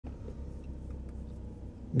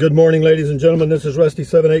Good morning, ladies and gentlemen. This is Rusty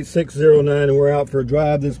 78609, and we're out for a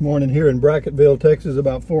drive this morning here in Brackettville, Texas,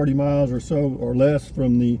 about 40 miles or so or less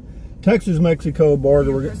from the Texas-Mexico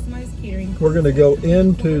border. We're going to go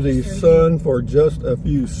into the sun for just a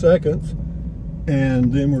few seconds,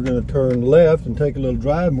 and then we're going to turn left and take a little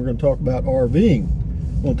drive, and we're going to talk about RVing.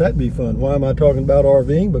 Won't that be fun? Why am I talking about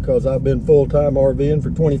RVing? Because I've been full-time RVing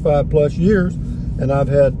for 25 plus years, and I've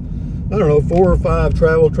had, I don't know, 4 or 5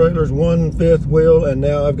 travel trailers, 1 fifth wheel, and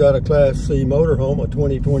now I've got a Class C motorhome, a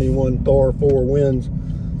 2021 Thor 4 Winds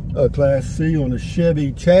Class C on a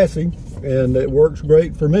Chevy chassis, and it works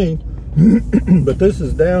great for me. But this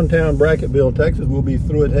is downtown Brackettville, Texas. We'll be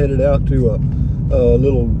through it, headed out to a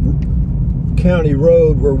little county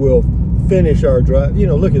road where we'll finish our drive. You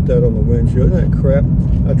know, look at that on the windshield. Isn't that crap?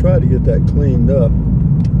 I tried to get that cleaned up,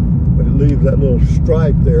 but it leaves that little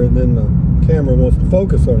stripe there, and then the camera wants to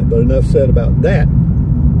focus on it. But enough said about that.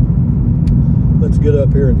 Let's get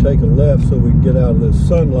up here and take a left so we can get out of this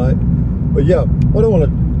sunlight. But yeah, what I want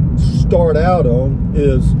to start out on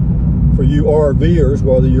is, for you RVers,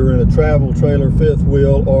 whether you're in a travel trailer, fifth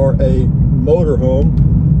wheel, or a motorhome,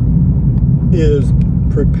 is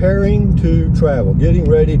preparing to travel, getting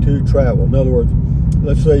ready to travel. In other words,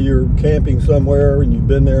 let's say you're camping somewhere and you've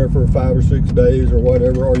been there for 5 or 6 days or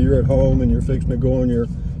whatever, or you're at home and you're fixing to go on your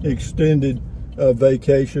extended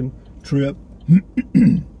vacation trip.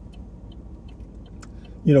 You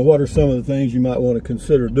know, what are some of the things you might want to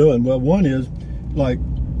consider doing? Well, one is, like,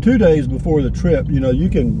 2 days before the trip, you know, you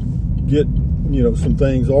can get, you know, some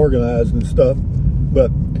things organized and stuff,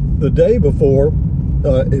 but the day before,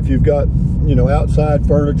 if you've got, you know, outside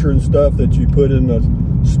furniture and stuff that you put in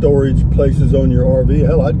the storage places on your RV,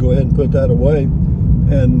 hell, I'd go ahead and put that away,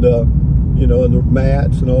 and you know, and the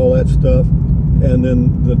mats and all that stuff. And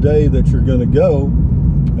then the day that you're going to go,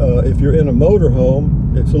 if you're in a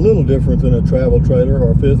motorhome, it's a little different than a travel trailer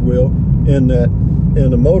or a fifth wheel, in that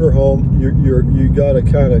in a motorhome you got to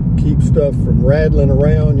kind of keep stuff from rattling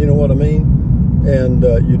around, you know what I mean? And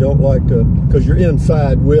you don't like to, because you're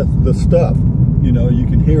inside with the stuff, you know, you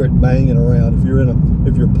can hear it banging around. If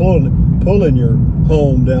you're pulling your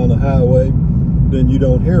home down the highway, then you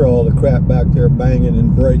don't hear all the crap back there banging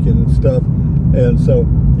and breaking and stuff. And so,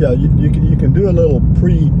 yeah, you can do a little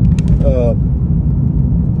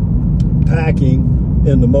packing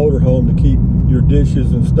in the motorhome to keep your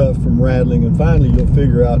dishes and stuff from rattling, and finally you'll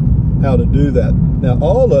figure out how to do that. Now,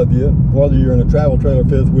 all of you, whether you're in a travel trailer,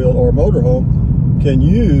 fifth wheel, or motorhome, can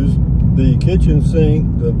use the kitchen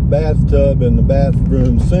sink, the bathtub, and the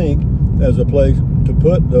bathroom sink as a place to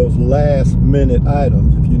put those last minute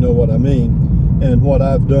items, if you know what I mean. And what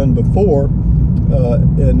I've done before,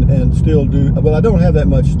 and still do, but I don't have that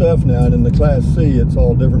much stuff now, and in the Class C it's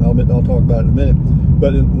all different. I'll talk about it in a minute.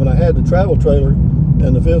 But when I had the travel trailer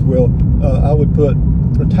and the fifth wheel, I would put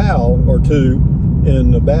a towel or two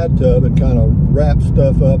in the bathtub and kind of wrap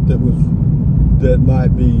stuff up that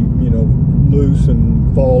might be, you know, loose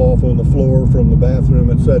and fall off on the floor from the bathroom,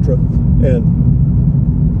 etc. And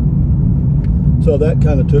so that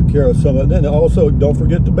kind of took care of some of it. Then also, don't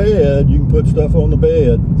forget the bed. You can put stuff on the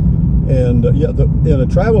bed. And yeah, in a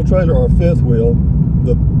travel trailer or fifth wheel,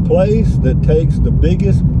 the place that takes the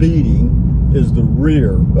biggest beating is the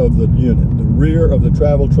rear of the unit, the rear of the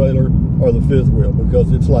travel trailer or the fifth wheel,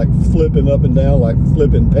 because it's like flipping up and down, like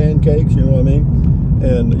flipping pancakes, you know what I mean?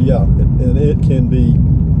 And yeah, and it can be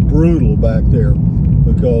brutal back there,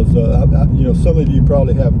 because you know, some of you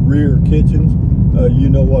probably have rear kitchens. You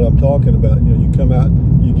know what I'm talking about. You know, you come out,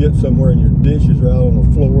 you get somewhere and your dishes are out on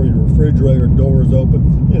the floor, your refrigerator door is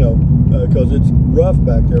open, you know, because it's rough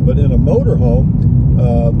back there. But in a motorhome,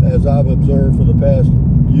 as I've observed for the past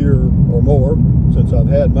year or more since I've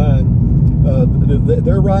had mine,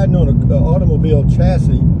 they're riding on an automobile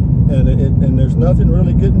chassis, and there's nothing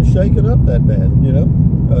really getting shaken up that bad, you know.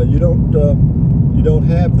 You don't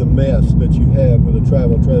have the mess that you have with a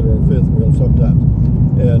travel trailer or fifth wheel sometimes.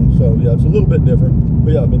 And so, yeah, it's a little bit different.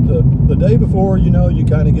 But yeah, but the day before, you know, you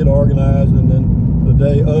kind of get organized, and then the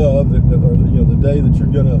day of, or, you know, the day that you're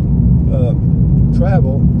going to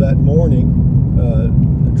travel, that morning,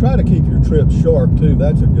 try to keep your trips short too.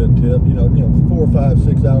 That's a good tip. You know, 4, 5,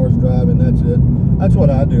 6 hours driving. That's it. That's what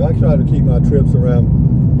I do. I try to keep my trips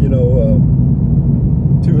around, you know,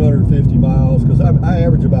 250 miles, because I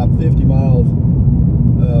average about 50 miles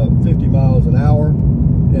an hour,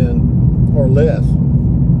 and or less.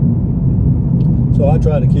 So I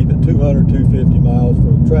try to keep it 200, 250 miles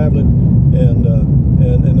for traveling, and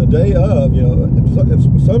the day of, you know,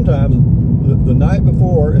 if sometimes the night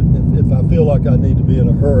before, if I feel like I need to be in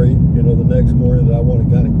a hurry, you know, the next morning, that I want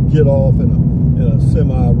to kind of get off in a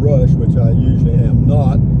semi-rush, which I usually am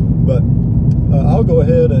not, but I'll I'll go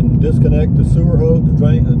ahead and disconnect the sewer hose, the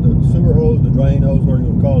drain hose, whatever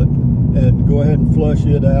you call it, and go ahead and flush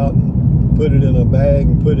it out and put it in a bag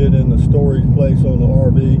and put it in the storage place on the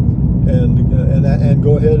RV, and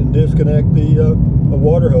go ahead and disconnect the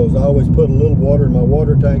water hose. I always put a little water in my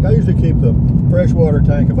water tank. I usually keep the fresh water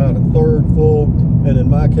tank about 1/3 full, and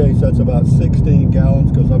in my case that's about 16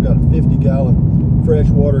 gallons because I've got a 50-gallon fresh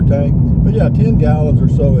water tank. But yeah, 10 gallons or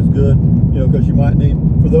so is good, you know, because you might need,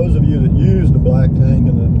 for those of you that use the black tank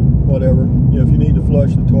and the whatever, you know, if you need to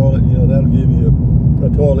flush the toilet, you know, that'll give you a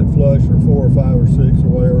toilet flush or 4 or 5 or 6 or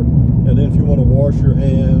whatever. And then if you want to wash your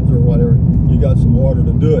hands or whatever, you got some water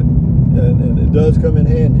to do it, and it does come in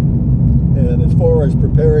handy. And as far as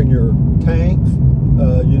preparing your tanks,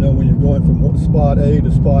 you know, when you're going from spot A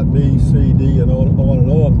to spot B, C, D, and on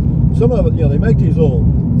and on, some of it, you know, they make these little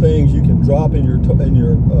things you can drop in your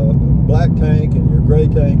black tank and your gray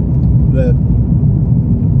tank that,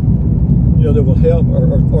 you know, that will help,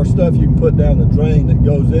 or stuff you can put down the drain that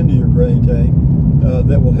goes into your gray tank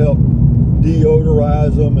that will help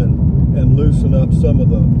deodorize them and loosen up some of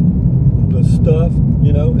the stuff,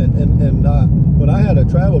 you know. And when I had a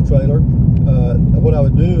travel trailer, what I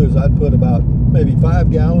would do is I'd put about maybe 5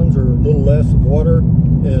 gallons or a little less of water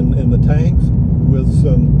in the tanks with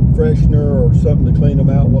some freshener or something to clean them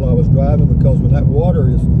out while I was driving, because when that water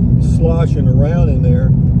is sloshing around in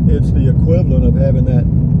there, it's the equivalent of having that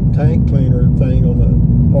tank cleaner thing on the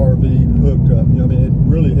RV hooked up. You know, I mean, it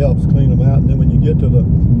really helps clean them out. And then when you get to the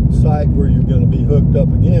site where you're going to be hooked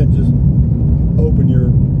up again, just open your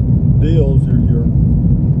deals or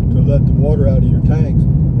to let the water out of your tanks,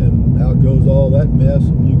 and out goes all that mess.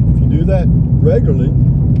 And if you do that regularly,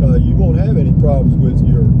 you won't have any problems with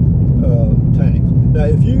your tanks. Now,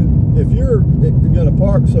 if you're going to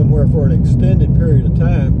park somewhere for an extended period of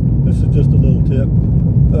time, this is just a little tip.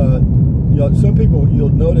 You know, some people, you'll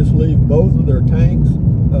notice, leave both of their tanks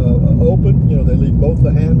open. You know, they leave both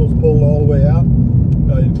the handles pulled all the way out,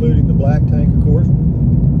 including the black tank, of course.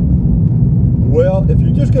 Well, if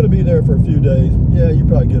you're just going to be there for a few days, yeah, you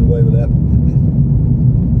probably get away with that.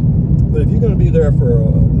 But if you're going to be there for a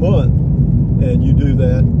month and you do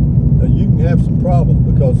that, you can have some problems,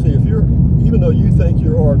 because see, if you're, even though you think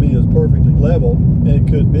your RV is perfectly level, and it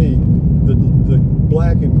could be, the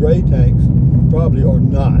black and gray tanks probably are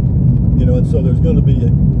not, you know, and so there's going to be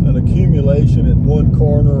an accumulation in one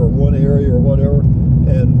corner or one area or whatever,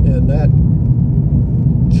 and that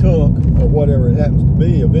chunk or whatever it happens to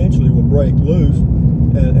be eventually will break loose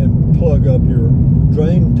and plug up your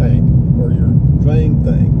drain tank or your drain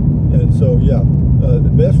thing. And so yeah, the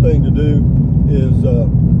best thing to do is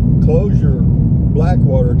close your black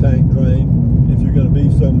water tank drain if you're going to be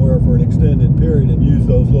somewhere for an extended period, and use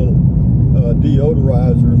those little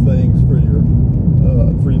deodorizer things for your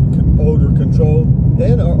odor control.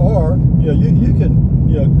 And or you know, you can,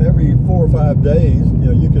 you know, every 4 or 5 days, you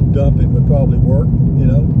know, you could dump it, would probably work, you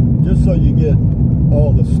know, just so you get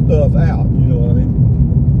all the stuff out, you know what I mean?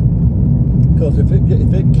 Because if it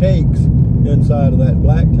cakes inside of that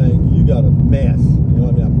black tank, you got a mess, you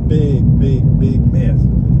know what I mean? A big mess.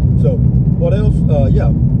 So what else? Yeah,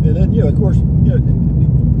 and then, you know, of course, you know,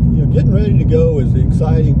 getting ready to go is the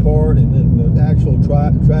exciting part, and then the actual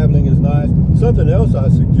traveling is nice. Something else I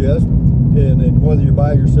suggest, and whether you're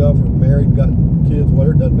by yourself or married and got kids,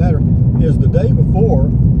 whatever, it doesn't matter, is the day before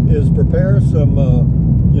is prepare some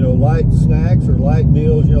you know, light snacks or light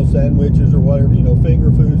meals, you know, sandwiches or whatever, you know,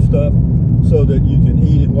 finger food stuff, so that you can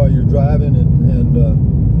eat it while you're driving,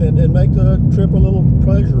 and make the trip a little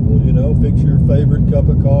pleasurable, you know. Fix your favorite cup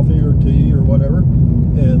of coffee or tea or whatever,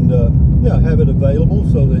 and yeah, have it available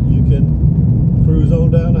so that you can cruise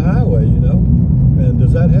on down the highway, you know. And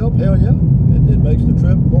does that help? Hell yeah. It makes the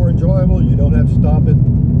trip more enjoyable. You don't have to stop at,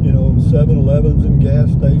 you know, 7-Elevens and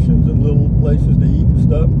gas stations and little places to eat and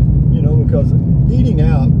stuff, you know, because eating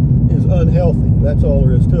out is unhealthy. That's all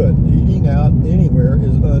there is to it. Eating out anywhere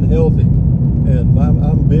is unhealthy. And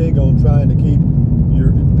I'm big on trying to keep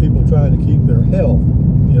people trying to keep their health,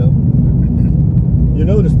 you know. You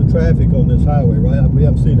notice the traffic on this highway, right? We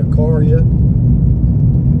haven't seen a car yet.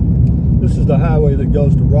 This is the highway that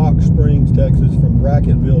goes to Rock Springs, Texas, from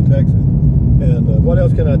Brackettville, Texas. And what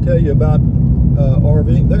else can I tell you about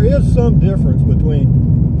RVing? There is some difference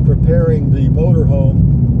between preparing the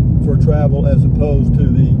motorhome for travel as opposed to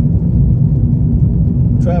the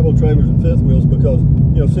travel trailers and fifth wheels, because,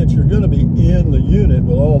 you know, since you're going to be in the unit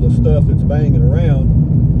with all the stuff that's banging around,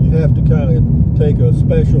 you have to kind of take a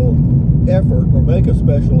special effort, or make a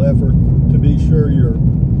special effort, to be sure your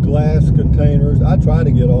glass containers, I try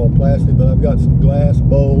to get all plastic, but I've got some glass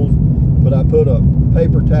bowls, but I put a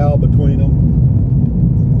paper towel between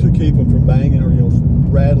them to keep them from banging or, you know,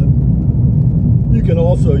 rattling. You You can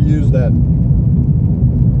also use that.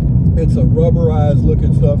 It's a rubberized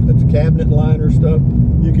looking stuff. It's cabinet liner stuff.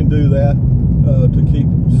 You can do that to keep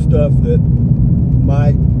stuff that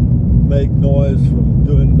might make noise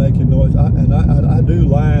from making noise. I do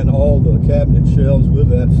line all the cabinet shelves with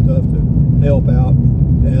that stuff to help out.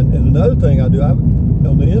 And another thing I do,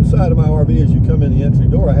 on the inside of my RV, as you come in the entry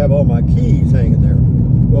door, I have all my keys hanging there.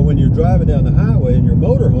 Well, when you're driving down the highway in your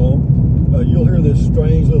motorhome, you'll hear this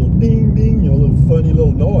strange little ding ding, little funny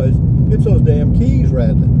little noise. It's those damn keys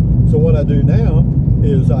rattling. So what I do now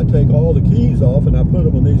is I take all the keys off and I put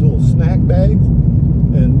them in these little snack bags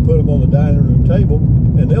and put them on the dining room table,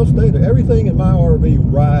 and they'll stay there. Everything in my RV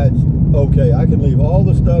rides okay. I can leave all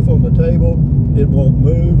the stuff on the table. It won't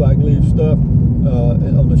move. I can leave stuff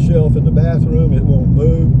on the shelf in the bathroom. It won't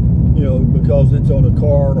move, because it's on a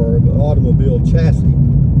car or an automobile chassis.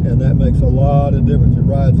 And that makes a lot of difference. It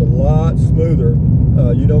rides a lot smoother.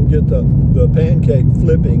 You don't get the pancake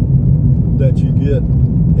flipping that you get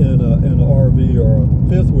in an RV or a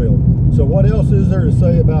fifth wheel. So what else is there to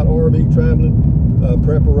say about RV traveling?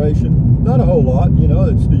 Preparation, not a whole lot.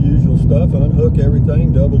 It's the usual stuff. Unhook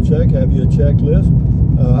everything, double check, have you a checklist.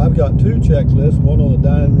 I've got two checklists, one on the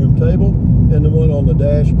dining room table and the one on the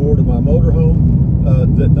dashboard of my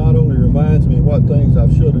motorhome, that not only reminds me what things I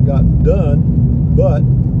should have gotten done, but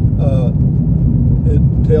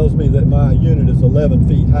it tells me that my unit is 11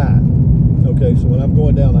 feet high. Okay, so when I'm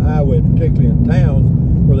going down the highway, particularly in towns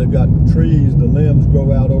where they've got trees, the limbs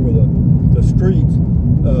grow out over the streets,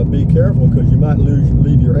 be careful, because you might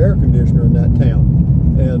leave your air conditioner in that town.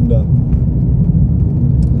 And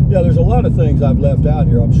yeah, there's a lot of things I've left out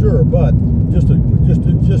here, I'm sure, but just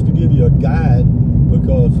to give you a guide,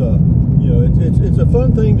 because it's a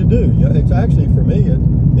fun thing to do. It's actually, for me,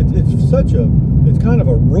 it's kind of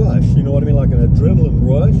a rush, you know what I mean, like an adrenaline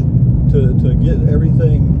rush to get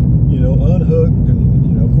everything unhooked.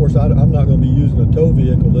 And of course, I'm not going to be using a tow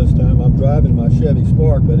vehicle this time. I'm driving my Chevy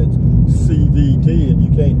Spark, but it's CVT, and you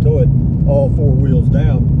can't tow it all four wheels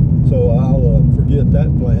down, so I'll forget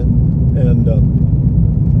that plan. And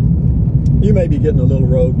you may be getting a little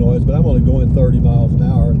road noise, but I'm only going 30 miles an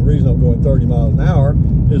hour, and the reason I'm going 30 miles an hour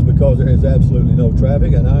is because there is absolutely no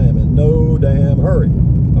traffic, and I am in no damn hurry.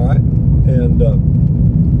 All right, and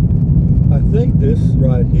I think this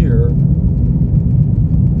right here,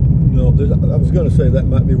 I was going to say that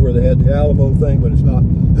might be where they had the Alamo thing, but it's not.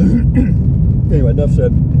 Anyway, enough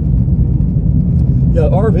said. Yeah,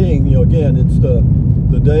 RVing, again, it's the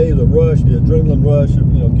day, the rush, the adrenaline rush of,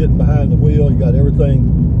 getting behind the wheel. You got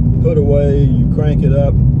everything put away, you crank it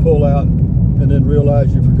up, pull out, and then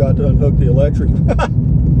realize you forgot to unhook the electric.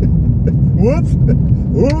 Whoops!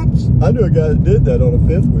 Whoops! I knew a guy that did that on a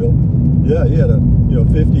fifth wheel. Yeah, he had a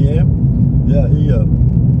 50 amp. Yeah, he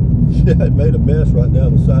it made a mess right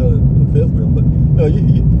down the side of the fifth wheel. But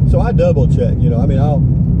so I double check. I mean,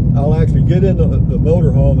 I'll actually get into the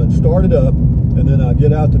motorhome and start it up, and then I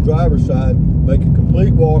get out the driver's side, make a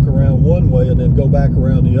complete walk around one way, and then go back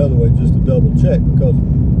around the other way just to double check. Because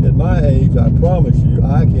at my age, I promise you,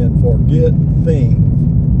 I can forget things.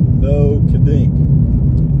 No kidding.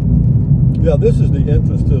 Yeah, this is the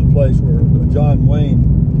entrance to the place where John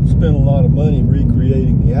Wayne spent a lot of money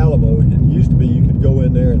recreating the Alamo. It used to be you could go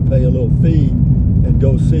in there and pay a little fee and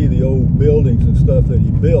go see the old buildings and stuff that he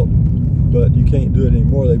built, but you can't do it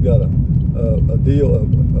anymore. They've got a deal.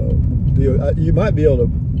 You might be able to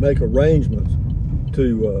make arrangements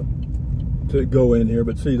to go in here,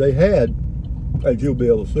 but see, they had, as you'll be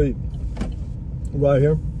able to see right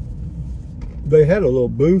here, they had a little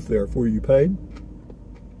booth there for you paid.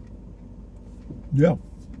 Yeah.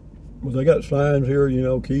 Well, they got signs here,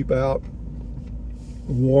 keep out,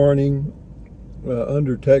 warning,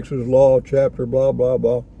 under Texas law, chapter, blah, blah,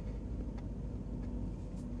 blah.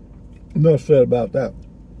 Enough said about that.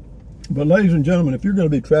 But ladies and gentlemen, if you're going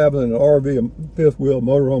to be traveling in an RV, a fifth wheel,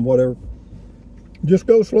 motorhome, whatever, just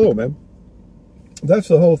go slow, man. That's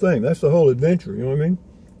the whole thing. That's the whole adventure, you know what I mean?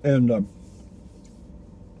 And,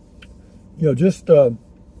 just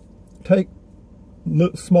take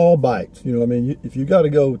small bites, I mean, if you got to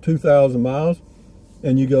go 2,000 miles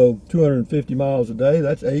and you go 250 miles a day,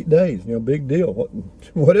 that's 8 days, big deal.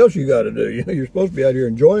 What else you got to do? You're supposed to be out here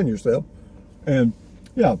enjoying yourself. And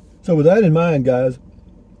yeah, so with that in mind, guys,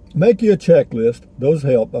 make you a checklist. Those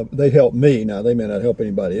help. They help me. Now, they may not help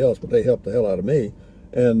anybody else, but they help the hell out of me.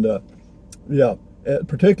 And yeah,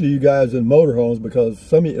 particularly you guys in motorhomes, because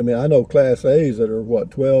some of you, I mean, I know Class A's that are,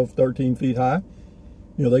 what, 12, 13 feet high.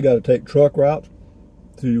 They got to take truck routes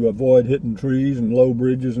to avoid hitting trees and low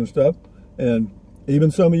bridges and stuff. And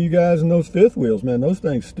even some of you guys in those fifth wheels, man, those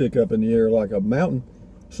things stick up in the air like a mountain.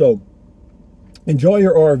 So enjoy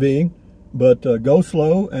your RVing. But go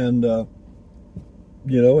slow and,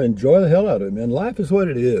 you know, enjoy the hell out of it, man. Life is what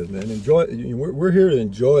it is, man. Enjoy. We're here to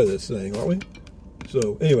enjoy this thing, aren't we?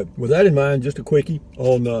 So anyway, with that in mind, just a quickie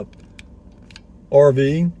on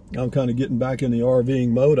RVing. I'm kind of getting back in the RVing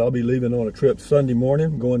mode. I'll be leaving on a trip Sunday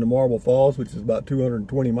morning, going to Marble Falls, which is about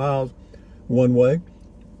 220 miles one way,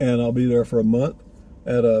 and I'll be there for a month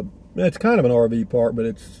at a. It's kind of an RV park, but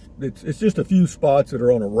it's just a few spots that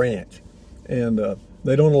are on a ranch, and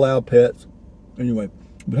they don't allow pets. Anyway,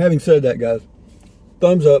 but having said that, guys,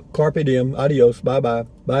 thumbs up, carpe diem, adios, bye-bye.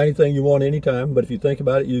 Buy anything you want anytime, but if you think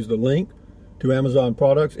about it, use the link to Amazon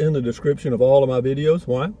products in the description of all of my videos.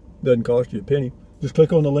 Why? Doesn't cost you a penny. Just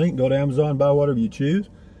click on the link, go to Amazon, buy whatever you choose,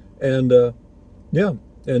 and yeah.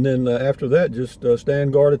 And then after that, just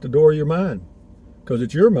stand guard at the door of your mind, because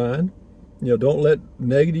it's your mind. You know, don't let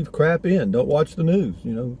negative crap in. Don't watch the news.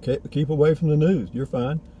 You know, keep away from the news. You're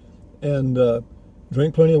fine. And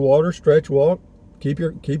drink plenty of water, stretch, walk, keep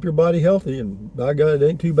your body healthy, and by God, it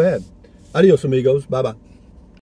ain't too bad. Adios, amigos. Bye-bye.